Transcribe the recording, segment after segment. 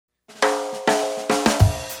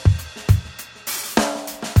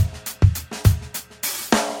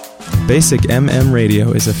Basic MM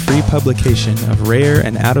Radio is a free publication of rare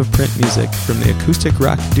and out-of-print music from the acoustic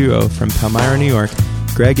rock duo from Palmyra, New York,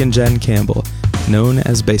 Greg and Jen Campbell, known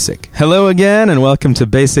as Basic. Hello again, and welcome to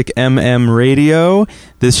Basic MM Radio.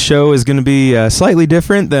 This show is going to be slightly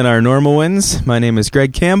different than our normal ones. My name is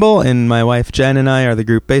Greg Campbell, and my wife Jen and I are the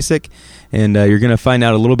group Basic, and you're going to find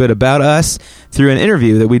out a little bit about us through an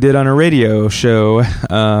interview that we did on a radio show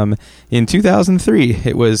in 2003.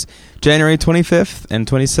 It was January 25th and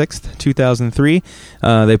 26th, 2003.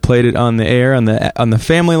 They played it on the air on the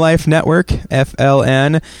Family Life Network,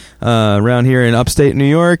 FLN, around here in upstate New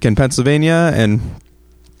York and Pennsylvania, and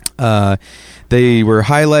they were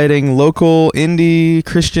highlighting local indie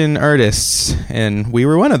Christian artists, and we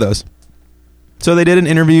were one of those. So they did an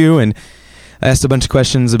interview, and I asked a bunch of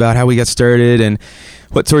questions about how we got started and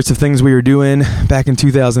what sorts of things we were doing back in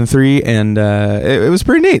 2003, and it was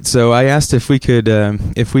pretty neat. So I asked if we could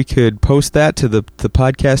post that to the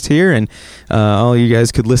podcast here, and all you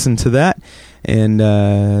guys could listen to that. And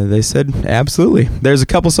they said absolutely. There's a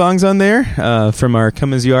couple songs on there from our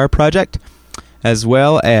Come As You Are project, as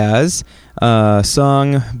well as a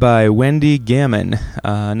song by Wendy Gammon,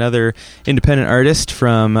 another independent artist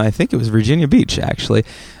from, I think it was Virginia Beach, actually.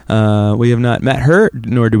 We have not met her,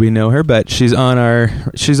 nor do we know her, but she's on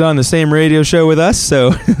the same radio show with us,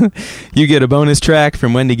 so you get a bonus track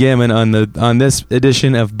from Wendy Gammon on this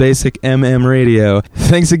edition of Basic MM Radio.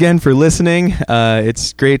 Thanks again for listening.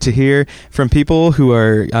 It's great to hear from people who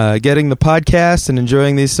are getting the podcast and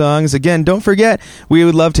enjoying these songs. Again, don't forget, we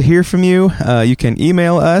would love to hear from you. You can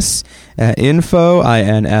email us at info,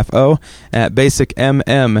 at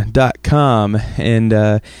basicmm.com,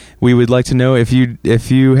 and we would like to know if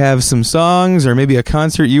you have some songs or maybe a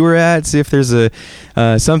concert you were at. See if there's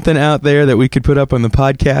something out there that we could put up on the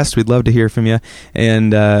podcast. We'd love to hear from you.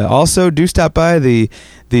 And also do stop by the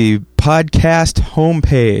podcast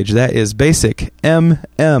homepage. That is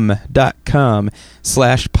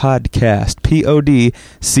basicmm.com/podcast,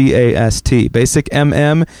 PODCAST,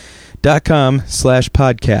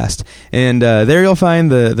 basicmm.com/podcast, and there you'll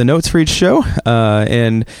find the notes for each show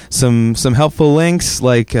and some helpful links,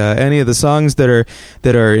 like any of the songs that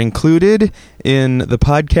are included in the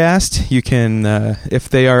podcast. You can, if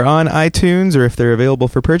they are on iTunes or if they're available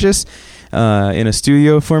for purchase in a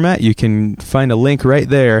studio format, you can find a link right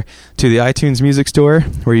there to the iTunes Music Store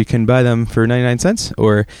where you can buy them for 99 cents,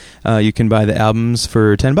 or you can buy the albums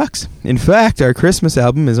for $10. In fact, our Christmas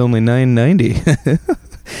album is only $9.90.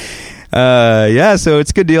 So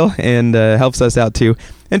it's a good deal, and helps us out too.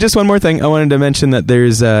 And just one more thing, I wanted to mention that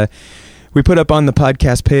there's we put up on the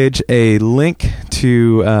podcast page a link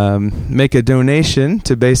to make a donation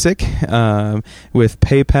to Basic with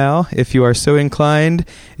PayPal. If you are so inclined,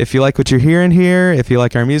 if you like what you're hearing here, if you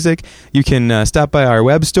like our music, you can stop by our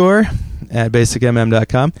web store at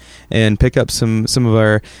basicmm.com and pick up some of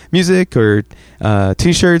our music or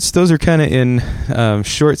t-shirts. Those are kind of in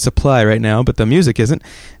short supply right now, but the music isn't.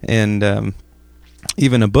 And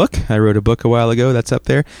even a book. I wrote a book a while ago that's up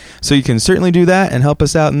there. So you can certainly do that and help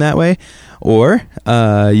us out in that way. Or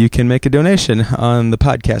you can make a donation on the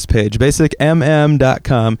podcast page,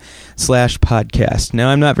 basicmm.com/podcast. Now,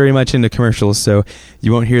 I'm not very much into commercials, so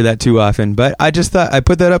you won't hear that too often. But I just thought I'd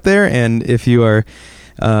put that up there, and if you are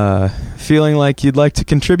feeling like you'd like to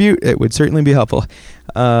contribute, it would certainly be helpful.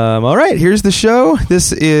 All right, here's the show.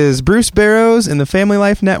 This is Bruce Barrows in the Family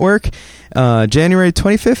Life Network, January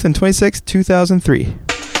 25th and 26th, 2003.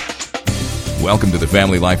 Welcome to the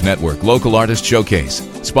Family Life Network Local Artist Showcase,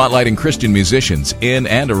 spotlighting Christian musicians in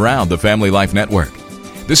and around the Family Life Network.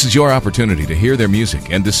 This is your opportunity to hear their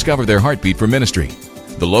music and discover their heartbeat for ministry.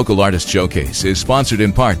 The Local Artist Showcase is sponsored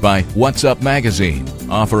in part by What's Up Magazine,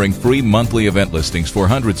 offering free monthly event listings for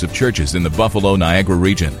hundreds of churches in the Buffalo, Niagara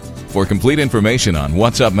region. For complete information on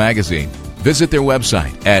What's Up Magazine, visit their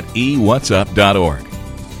website at ewhatsup.org.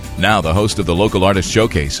 Now, the host of the Local Artist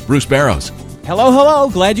Showcase, Bruce Barrows. Hello.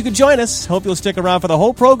 Glad you could join us. Hope you'll stick around for the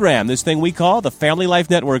whole program, this thing we call the Family Life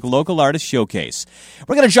Network Local Artist Showcase.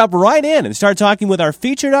 We're going to jump right in and start talking with our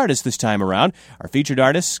featured artist this time around. Our featured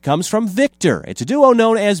artist comes from Victor. It's a duo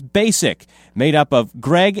known as Basic, made up of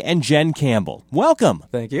Greg and Jen Campbell. Welcome.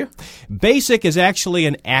 Thank you. Basic is actually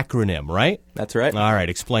an acronym, right? That's right. All right,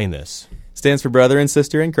 explain this. Stands for Brother and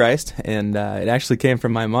Sister in Christ, and it actually came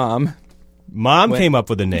from my mom. Mom came up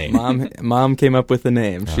with the name. Mom came up with the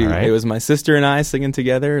name. It was my sister and I singing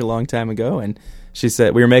together a long time ago, and she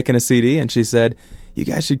said, we were making a CD, and she said, you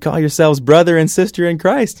guys should call yourselves Brother and Sister in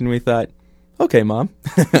Christ. And we thought, okay, Mom.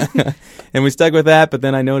 And we stuck with that, but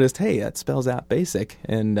then I noticed, hey, that spells out Basic.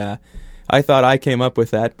 And I thought I came up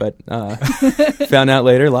with that, but found out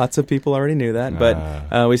later lots of people already knew that.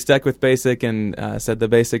 But we stuck with basic and said the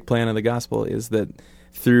basic plan of the gospel is that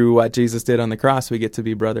through what Jesus did on the cross, we get to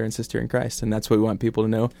be brother and sister in Christ. And that's what we want people to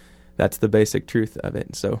know. That's the basic truth of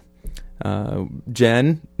it. So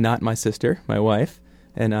Jen, not my sister, my wife,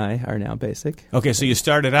 and I are now basic. Okay, so you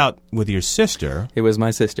started out with your sister. It was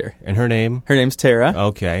my sister. And her name? Her name's Tara.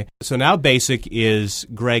 Okay. So now basic is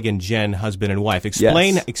Greg and Jen, husband and wife.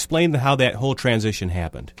 Explain how that whole transition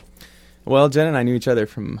happened. Well, Jen and I knew each other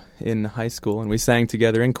from in high school, and we sang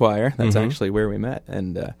together in choir. That's actually where we met.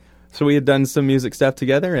 And so we had done some music stuff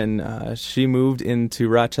together, and she moved into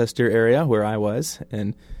Rochester area where I was,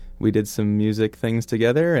 and we did some music things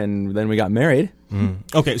together, and then we got married.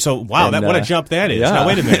 Okay, so wow, what a jump that is. Yeah. Now,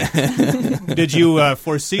 wait a minute. Did you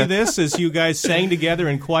foresee this as you guys sang together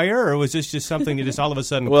in choir, or was this just something you just all of a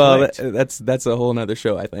sudden clicked? That's a whole other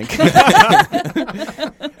show, I think.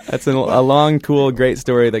 That's a long, cool, great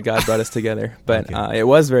story that God brought us together. But it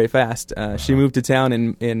was very fast. She moved to town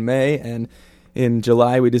in May, and in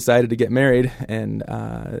July we decided to get married, and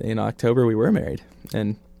in October we were married.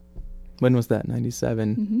 And when was that?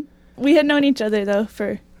 97? We had known each other, though,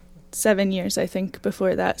 for 7 years, I think,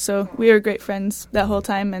 before that. So we were great friends that whole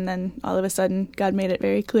time, and then all of a sudden, God made it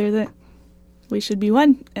very clear that we should be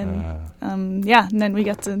one. And, and then we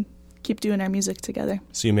got to keep doing our music together.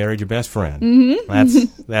 So you married your best friend.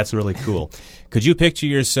 That's really cool. Could you picture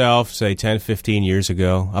yourself, say, 10, 15 years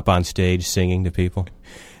ago, up on stage singing to people?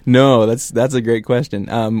 No, that's a great question.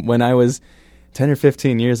 When I was 10 or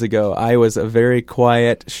 15 years ago, I was a very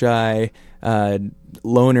quiet, shy,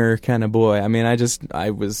 loner kind of boy. I mean, I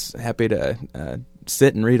was happy to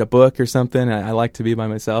sit and read a book or something. I like to be by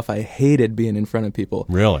myself. I hated being in front of people.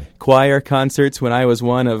 Really? Choir concerts when I was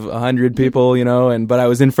one of 100 people, but I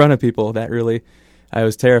was in front of people. I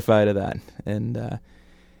was terrified of that. And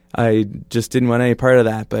I just didn't want any part of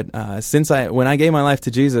that. But when I gave my life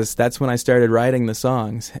to Jesus, that's when I started writing the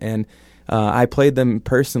songs. And I played them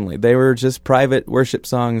personally. They were just private worship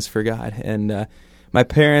songs for God. And my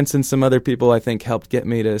parents and some other people, I think, helped get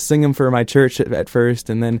me to sing them for my church at first.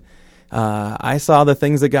 And then I saw the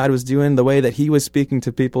things that God was doing, the way that He was speaking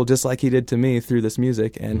to people just like He did to me through this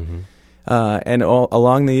music. And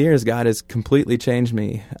along the years, God has completely changed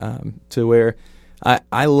me to where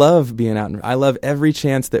I love being out. I love every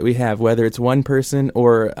chance that we have, whether it's one person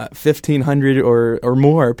or 1,500 or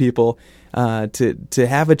more people, to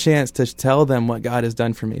have a chance to tell them what God has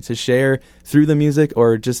done for me, to share through the music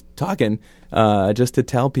or just talking, just to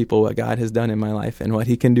tell people what God has done in my life and what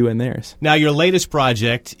He can do in theirs. Now, your latest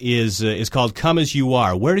project is called Come As You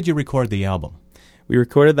Are. Where did you record the album? We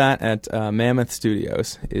recorded that at Mammoth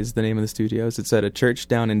Studios is the name of the studios. It's at a church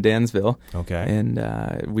down in Dansville. Okay.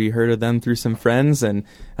 And we heard of them through some friends, and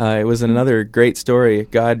it was another great story,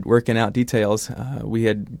 God working out details. We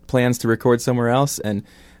had plans to record somewhere else, and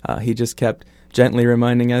He just kept gently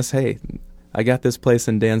reminding us, hey, I got this place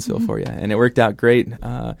in Dansville for you. And it worked out great.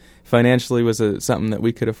 Financially was something that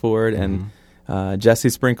we could afford, and Jesse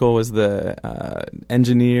Sprinkle was the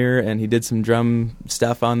engineer, and he did some drum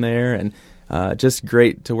stuff on there, and just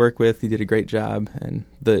great to work with. He did a great job, and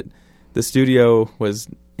the studio was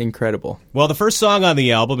incredible. Well, the first song on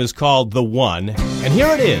the album is called The One, and here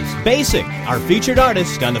it is, Basic, our featured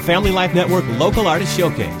artist on the Family Life Network Local Artist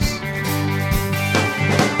Showcase.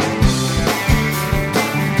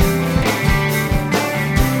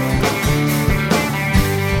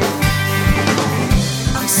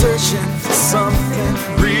 I'm searching for something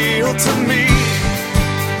real to me.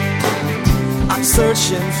 I'm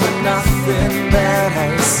searching for nothing that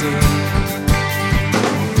I see.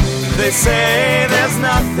 They say there's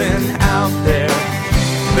nothing out there.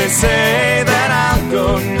 They say that I'll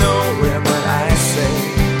go nowhere, but I say,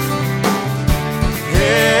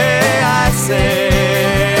 hey, I say,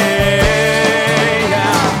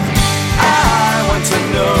 yeah, I want to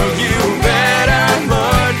know you better,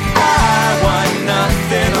 Lord. I want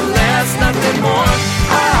nothing less, nothing more.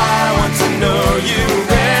 I want to know you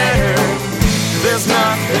better. There's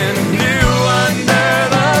nothing new under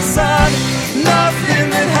the sun, nothing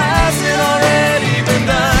that hasn't already been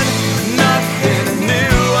done, nothing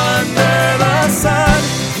new under the sun.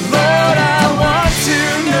 Lord,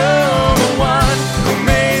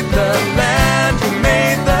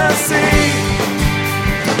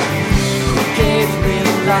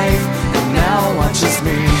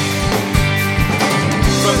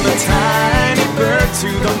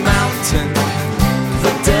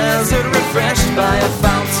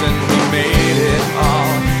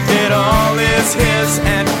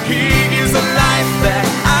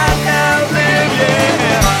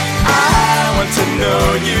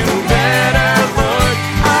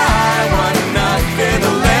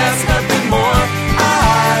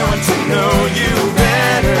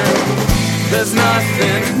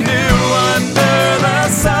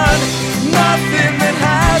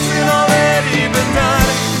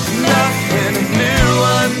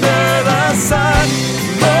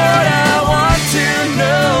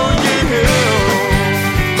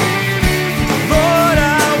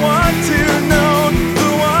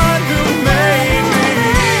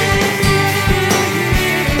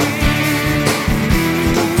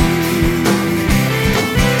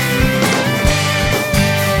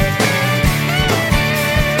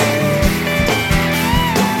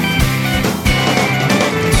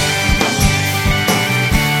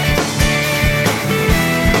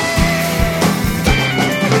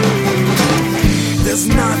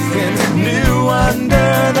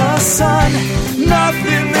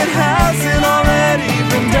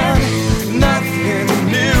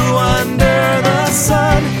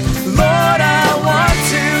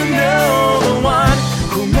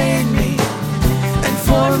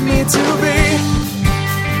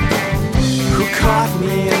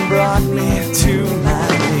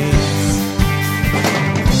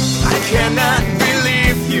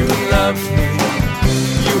 loved me.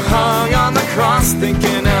 You hung on the cross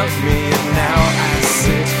thinking of me, and now I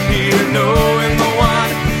sit here knowing the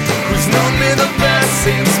one who's known me the best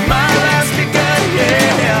since my last begun.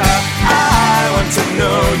 Yeah, I want to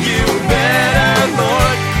know you better,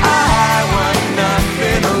 Lord. I want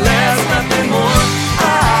nothing less, nothing more.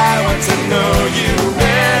 I want to know you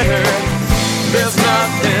better. There's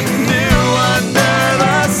nothing new under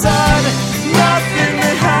the sun, nothing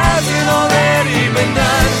that hasn't already been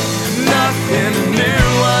done, nothing new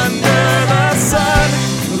under the sun.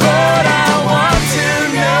 Lord, I want to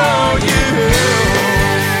know you.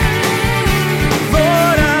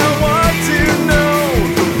 Lord, I want to know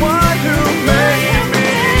the one who made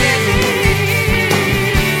me,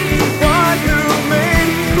 the one who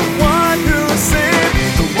made, the one who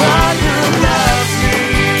saved, the one who loves me.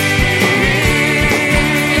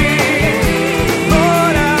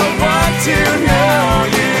 Lord, I want to know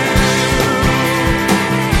you.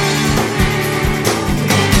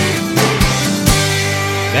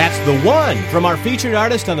 That's The One from our featured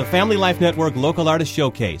artist on the Family Life Network Local Artist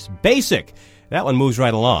Showcase, Basic. That one moves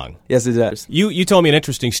right along. Yes, it does. You told me an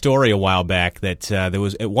interesting story a while back that there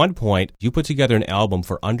was, at one point, you put together an album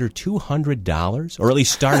for under $200, or at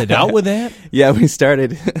least started out with that? Yeah, we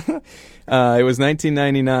started. It was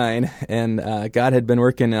 1999, and God had been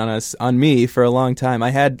working on me for a long time.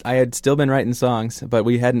 I had still been writing songs, but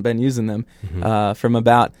we hadn't been using them from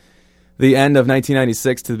about the end of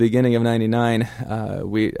 1996 to the beginning of 99.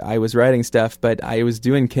 I was writing stuff, but I was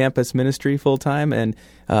doing campus ministry full time, and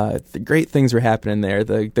great things were happening there.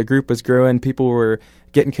 The group was growing. People were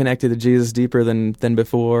getting connected to Jesus deeper than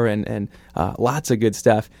before, and lots of good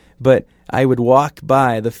stuff. But I would walk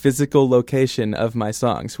by the physical location of my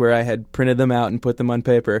songs where I had printed them out and put them on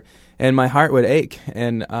paper, and my heart would ache.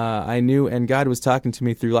 And I knew, and God was talking to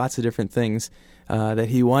me through lots of different things, that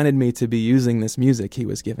He wanted me to be using this music He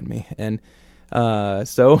was giving me. And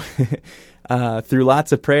so through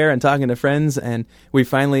lots of prayer and talking to friends, and we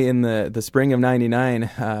finally, in the spring of 99,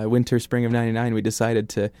 winter spring of 99, we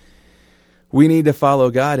decided we need to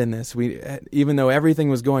follow God in this. Even though everything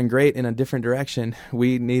was going great in a different direction,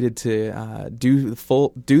 we needed to do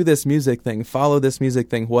this music thing, follow this music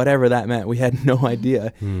thing, whatever that meant. We had no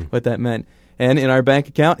idea what that meant. And in our bank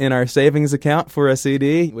account, in our savings account for a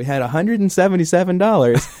CD, we had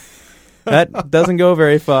 $177. That doesn't go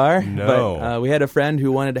very far. No. But we had a friend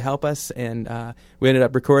who wanted to help us, and we ended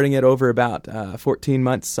up recording it over about 14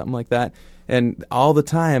 months, something like that. And all the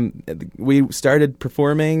time, we started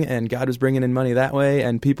performing, and God was bringing in money that way.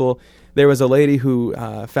 And there was a lady who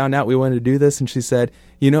found out we wanted to do this, and she said,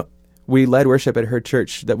 we led worship at her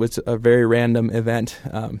church. That was a very random event.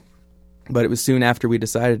 But it was soon after we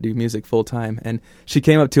decided to do music full time. And she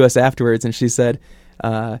came up to us afterwards, and she said,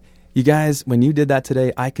 you guys, when you did that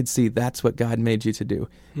today, I could see that's what God made you to do.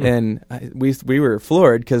 And we were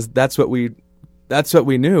floored, because that's what we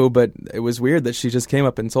knew, but it was weird that she just came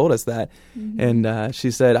up and told us that. And she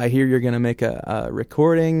said, I hear you're going to make a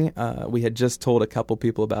recording. We had just told a couple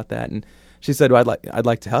people about that, and she said, well, I'd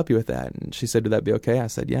like to help you with that. And she said, would that be okay? I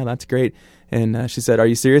said, yeah, that's great. And she said, are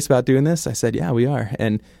you serious about doing this? I said, yeah, we are.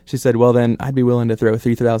 And she said, well, then I'd be willing to throw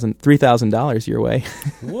 $3,000 your way.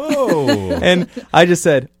 Whoa. And I just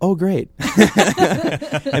said, oh, great.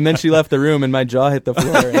 And then she left the room, and my jaw hit the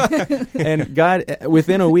floor. And God,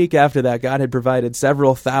 within a week after that, God had provided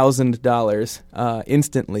several $1,000s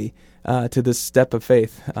instantly to this step of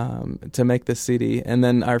faith to make this CD. And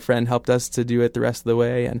then our friend helped us to do it the rest of the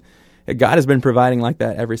way. And God has been providing like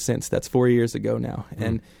that ever since. That's 4 years ago now.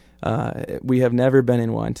 And we have never been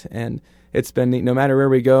in want. And it's been neat. No matter where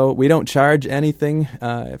we go, we don't charge anything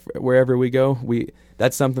wherever we go.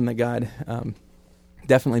 That's something that God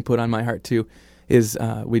definitely put on my heart too, is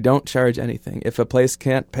we don't charge anything. If a place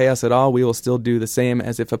can't pay us at all, we will still do the same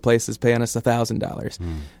as if a place is paying us $1,000.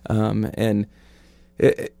 And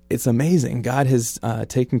it's amazing. God has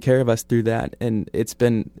taken care of us through that, and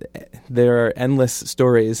there are endless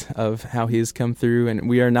stories of how He has come through, and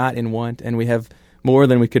we are not in want, and we have more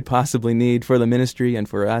than we could possibly need for the ministry and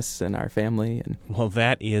for us and our family. And well,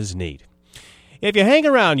 that is neat. If you hang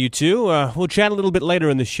around, you two, we'll chat a little bit later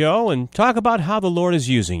in the show and talk about how the Lord is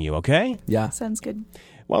using you, okay? yeah. Sounds good.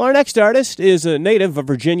 Well, our next artist is a native of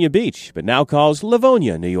Virginia Beach, but now calls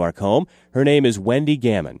Livonia, New York, home. Her name is Wendy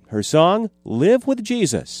Gammon. Her song, Live with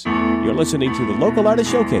Jesus. You're listening to the Local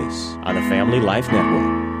Artist Showcase on the Family Life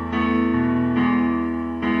Network.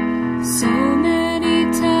 So many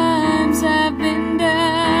times I've been down.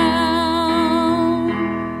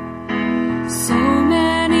 So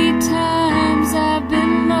many times I've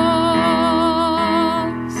been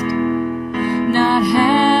lost. Not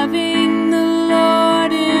having the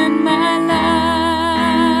Lord in my life.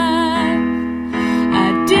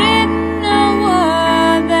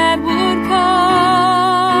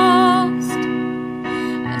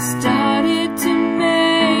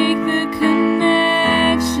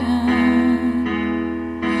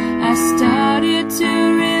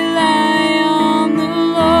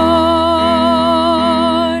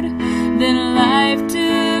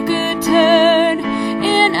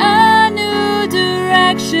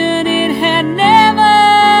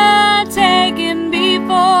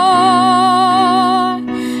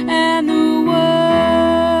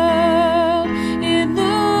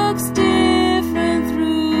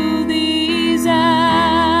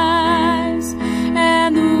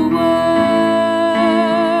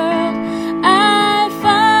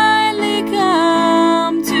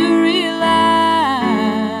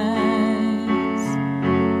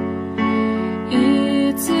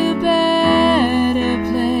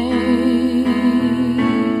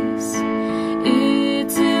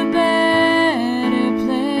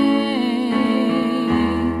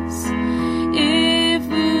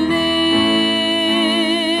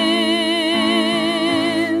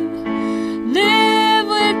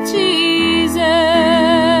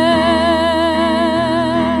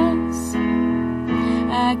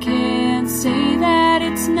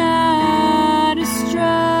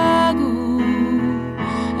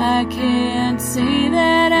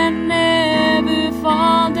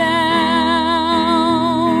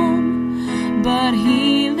 but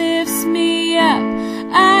He lifts me up.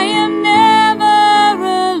 I am never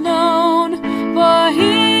alone, for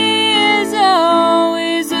He is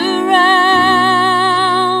always around.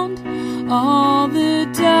 All the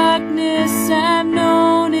darkness I've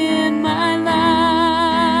known in my life,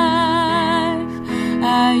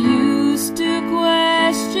 I used to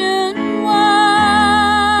question why.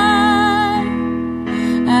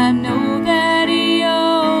 I know that He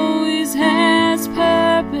always has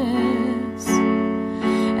purpose,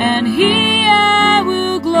 and He I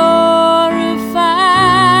will glorify.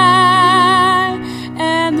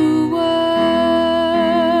 And the world,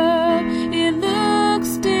 it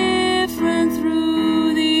looks different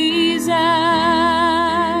through these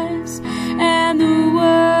eyes. And the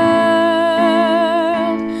world,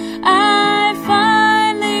 I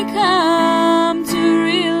finally come to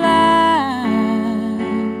realize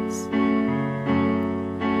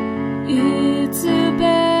it's a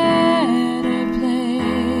better place.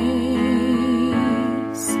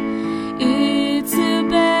 It's a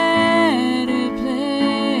better place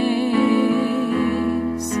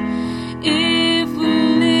if we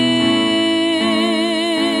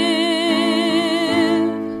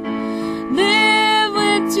live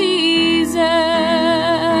with Jesus.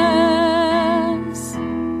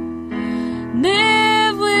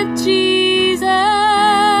 Live with Jesus.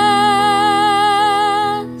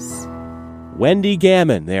 Wendy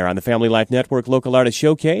Gammon there on the Family Life Network Local Artist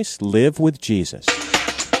Showcase, Live with Jesus.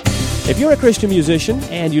 If you're a Christian musician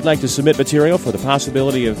and you'd like to submit material for the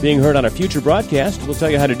possibility of being heard on a future broadcast, we'll tell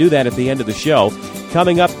you how to do that at the end of the show.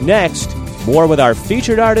 Coming up next, more with our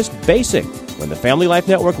featured artist, Basic, when the Family Life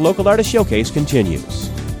Network Local Artist Showcase continues.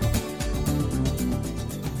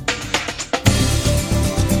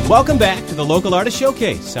 Welcome back to the Local Artist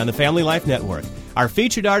Showcase on the Family Life Network. Our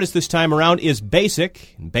featured artist this time around is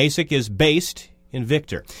Basic, and Basic is based in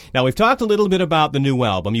Victor. Now, we've talked a little bit about the new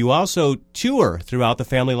album. You also tour throughout the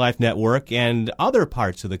Family Life Network and other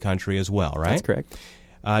parts of the country as well, right? That's correct.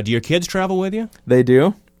 Do your kids travel with you? They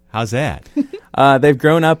do. How's that? They've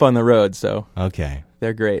grown up on the road, so Okay.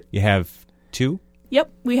 they're great. You have two?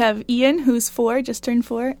 Yep, we have Ian, who's 4, just turned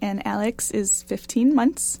 4, and Alex is 15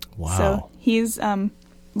 months. Wow. So he's a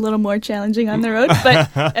little more challenging on the road, but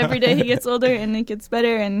every day he gets older and it gets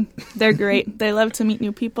better, and they're great. They love to meet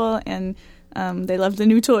new people, and they love the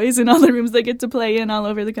new toys and all the rooms they get to play in all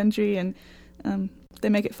over the country, and they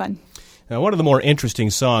make it fun. Now, one of the more interesting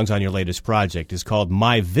songs on your latest project is called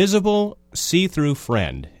My Visible See-Through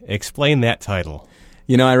Friend. Explain that title.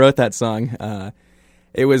 You know, I wrote that song.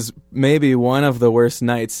 It was maybe one of the worst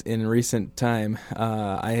nights in recent time.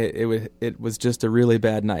 It was just a really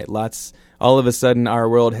bad night. All of a sudden, our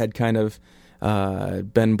world had kind of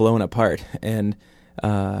been blown apart, and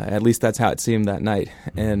at least that's how it seemed that night.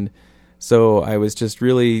 And so I was just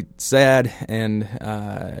really sad, and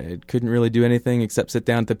couldn't really do anything except sit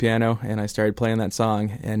down at the piano, and I started playing that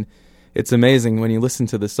song. And it's amazing when you listen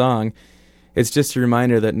to the song. It's just a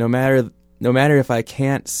reminder that no matter if I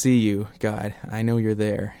can't see you, God, I know you're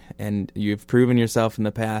there, and you've proven yourself in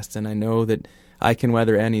the past, and I know that I can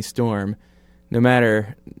weather any storm, no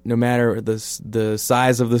matter the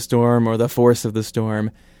size of the storm or the force of the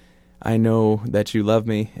storm. I know that you love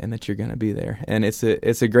me and that you're going to be there. And it's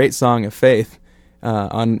a great song of faith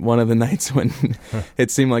on one of the nights when it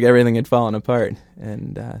seemed like everything had fallen apart.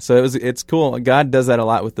 And so it's cool. God does that a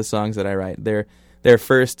lot with the songs that I write. They're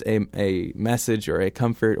first a message or a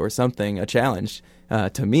comfort or something, a challenge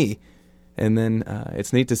to me. And then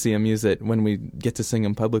it's neat to see him use it when we get to sing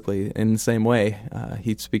him publicly in the same way.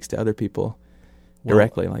 He speaks to other people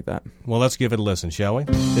directly like that. Well, let's give it a listen, shall we?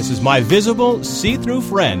 This is My Visible See-Through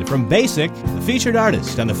Friend from Basic, the featured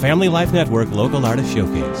artist on the Family Life Network Local Artist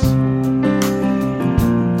Showcase.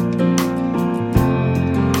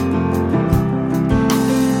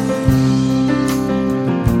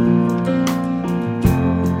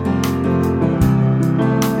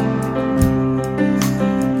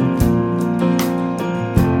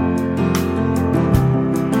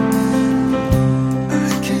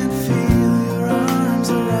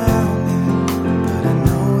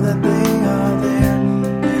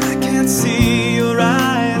 See your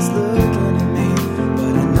eyes looking at me,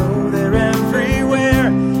 but I know that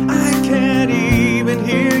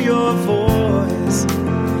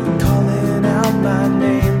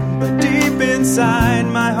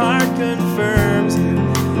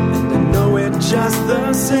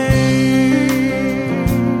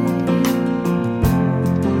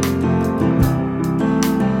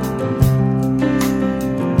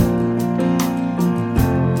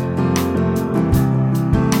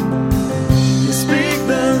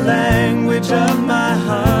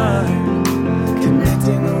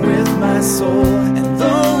soul. And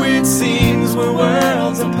though it seems we're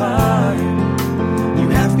worlds apart, you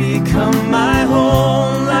have become my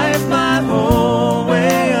whole life, my whole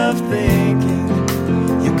way of thinking.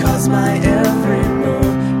 You cause my every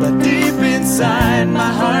move, but deep inside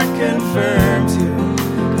my heart confirms you,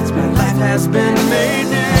 'cause my life has been made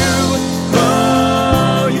new.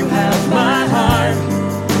 Oh, you have my heart,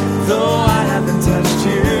 though I haven't touched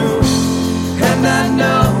you. And I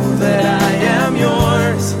know that I am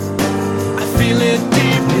yours. I feel it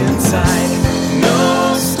deep inside. No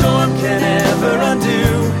storm can ever undo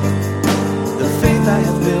the faith I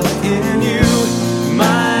have built in you,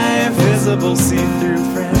 my visible see-through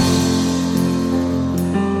friend.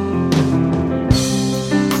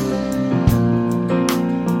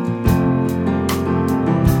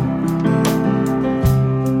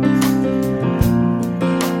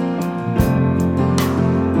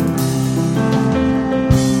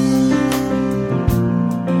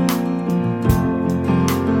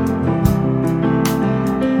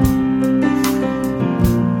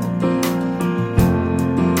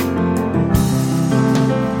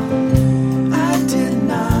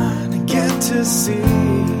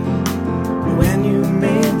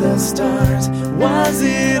 Was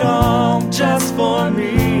it all just for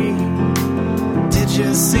me? Did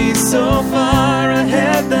you see so far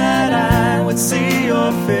ahead that I would see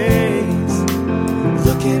your face?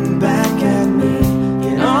 Looking back at me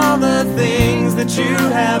in all the things that you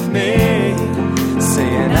have made,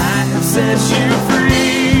 saying I have set you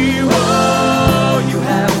free. Oh, you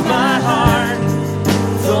have my heart,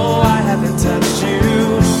 though I haven't touched you.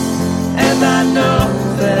 And I know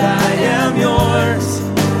that I am yours.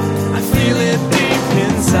 Feel it deep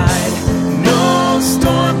inside. No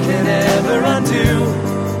storm can ever undo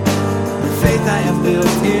the faith I have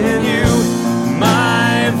built in you,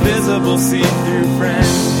 my visible see-through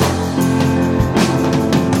friend.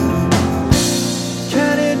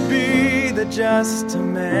 Can it be that just a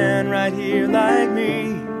man right here like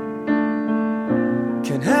me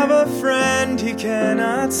can have a friend he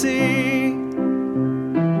cannot see?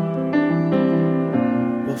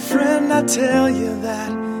 Well, friend, I tell you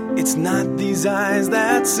that it's not these eyes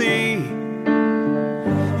that see.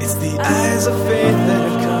 It's the eyes of faith that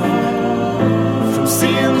have come from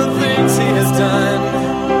seeing the things he has done.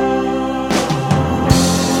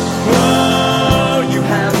 Oh, you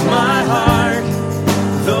have my heart,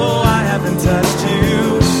 though I haven't touched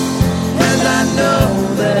you. And I know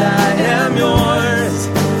that I am yours.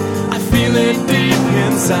 I feel it deep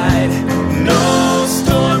inside. No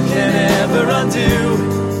storm can ever undo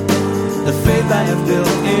the faith I have built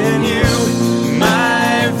in you,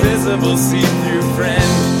 my visible see-through friend.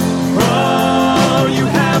 Oh, you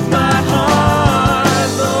have my heart,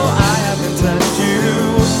 though I haven't touched you.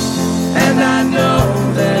 And I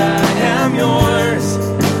know that I am yours.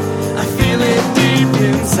 I feel it deep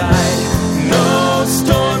inside. No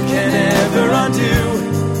storm can ever undo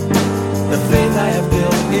the faith I have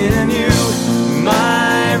built in you,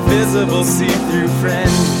 my visible see-through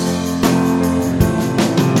friend.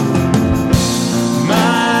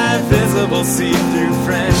 Visible see-through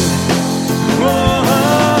friend.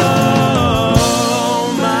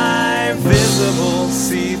 Oh, my visible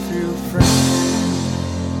see-through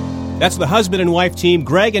friend. That's the husband and wife team,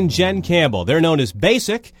 Greg and Jen Campbell. They're known as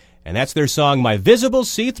Basic, and that's their song, My Visible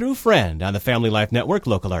See-Through Friend, on the Family Life Network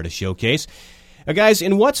Local Artist Showcase. Now, guys,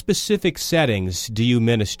 in what specific settings do you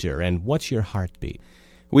minister, and what's your heartbeat?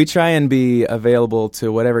 We try and be available to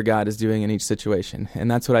whatever God is doing in each situation, and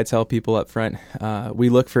that's what I tell people up front. We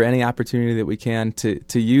look for any opportunity that we can to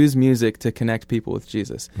use music to connect people with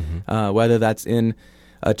Jesus, whether that's in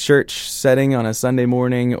a church setting on a Sunday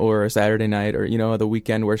morning or a Saturday night, or the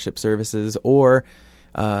weekend worship services, or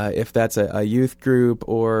if that's a youth group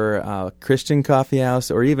or a Christian coffee house,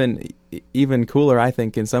 or even cooler, I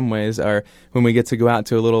think, in some ways, are when we get to go out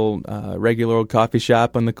to a little regular old coffee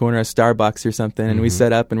shop on the corner of Starbucks or something, and we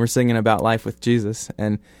set up and we're singing about life with Jesus.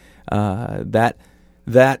 And that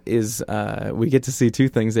is, we get to see two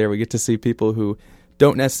things there. We get to see people who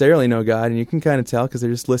don't necessarily know God, and you can kind of tell because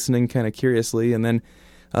they're just listening kind of curiously, and then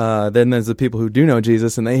there's the people who do know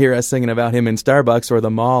Jesus, and they hear us singing about him in Starbucks or the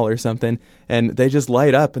mall or something, and they just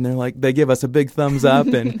light up, and they're like, they give us a big thumbs up,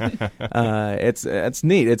 and it's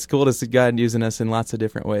neat. It's cool to see God using us in lots of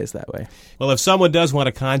different ways that way. Well, if someone does want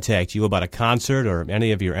to contact you about a concert or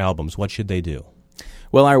any of your albums, what should they do?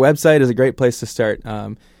 Well, our website is a great place to start.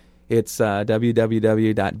 It's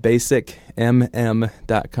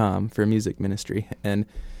www.basicmm.com for music ministry, and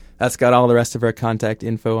that's got all the rest of our contact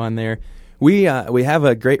info on there. We have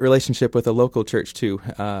a great relationship with a local church, too.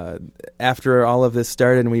 After all of this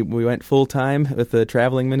started and we went full-time with the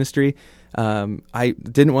traveling ministry, I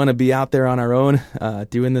didn't want to be out there on our own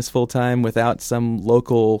doing this full time without some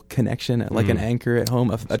local connection, like an anchor at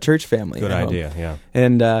home, a church family. Good at home. idea, yeah.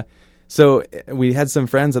 And so we had some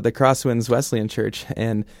friends at the Crosswinds Wesleyan Church,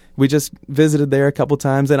 and we just visited there a couple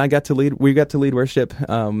times, and we got to lead worship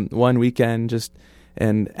one weekend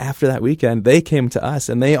and after that weekend, they came to us,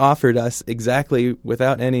 and they offered us exactly we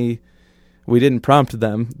didn't prompt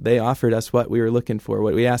them. They offered us what we were looking for,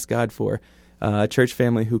 what we asked God for, a church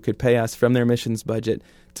family who could pay us from their missions budget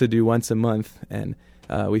to do once a month, and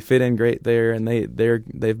we fit in great there, and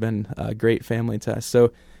they've been a great family to us.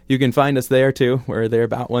 So you can find us there too. We're there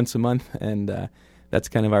about once a month, and that's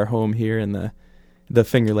kind of our home here in the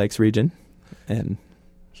Finger Lakes region. And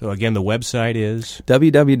so again, the website is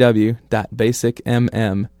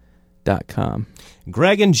www.basicmm.com.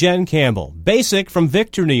 Greg and Jen Campbell, Basic from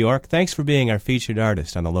Victor, New York. Thanks for being our featured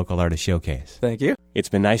artist on the Local Artist Showcase. Thank you. It's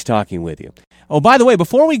been nice talking with you. Oh, by the way,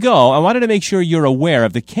 before we go, I wanted to make sure you're aware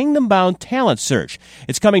of the Kingdom Bound Talent Search.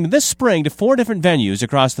 It's coming this spring to 4 different venues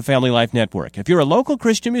across the Family Life Network. If you're a local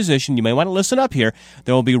Christian musician, you may want to listen up here.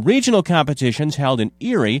 There will be regional competitions held in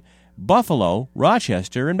Erie, Buffalo,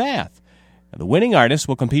 Rochester, and Bath. Now, the winning artists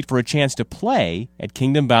will compete for a chance to play at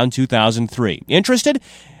Kingdom Bound 2003. Interested?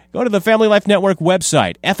 Go to the Family Life Network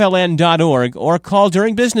website, fln.org, or call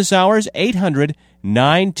during business hours,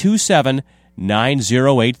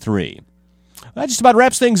 800-927-9083. That just about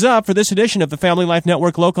wraps things up for this edition of the Family Life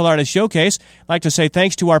Network Local Artist Showcase. I'd like to say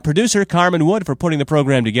thanks to our producer, Carmen Wood, for putting the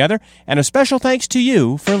program together, and a special thanks to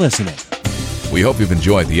you for listening. We hope you've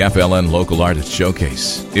enjoyed the FLN Local Artist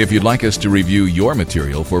Showcase. If you'd like us to review your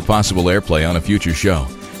material for possible airplay on a future show,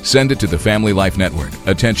 send it to the Family Life Network.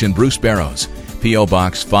 Attention Bruce Barrows, P.O.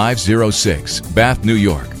 Box 506, Bath, New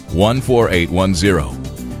York,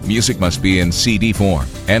 14810. Music must be in CD form,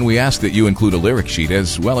 and we ask that you include a lyric sheet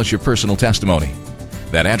as well as your personal testimony.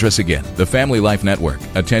 That address again, the Family Life Network.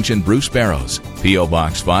 Attention Bruce Barrows, P.O.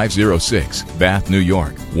 Box 506, Bath, New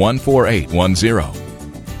York,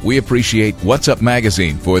 14810. We appreciate What's Up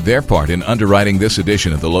Magazine for their part in underwriting this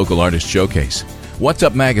edition of the Local Artist Showcase. What's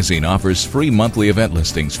Up Magazine offers free monthly event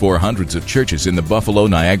listings for hundreds of churches in the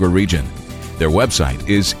Buffalo-Niagara region. Their website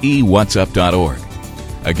is ewhatsup.org.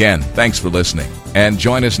 Again, thanks for listening, and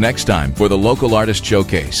join us next time for the Local Artist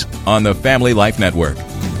Showcase on the Family Life Network.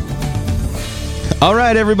 All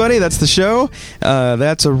right, everybody, that's the show.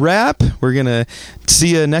 That's a wrap. We're going to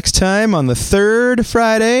see you next time on the 3rd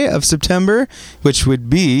Friday of September, which would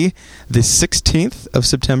be the 16th of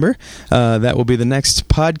September. That will be the next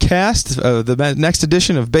podcast, the next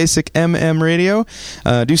edition of Basic MM Radio.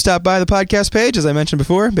 Do stop by the podcast page, as I mentioned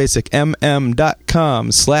before,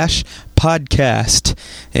 basicmm.com/podcast,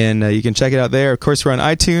 and you can check it out there. Of course, we're on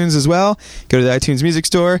iTunes as well. Go to the iTunes Music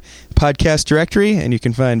Store, podcast directory, and you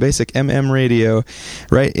can find Basic MM Radio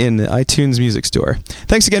right in the iTunes Music Store.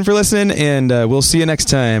 Thanks again for listening, and we'll see you next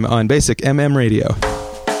time on Basic MM Radio.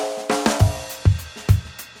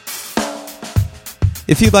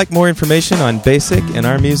 If you'd like more information on Basic and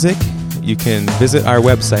our music, you can visit our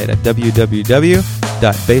website at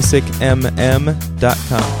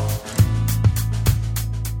www.basicmm.com.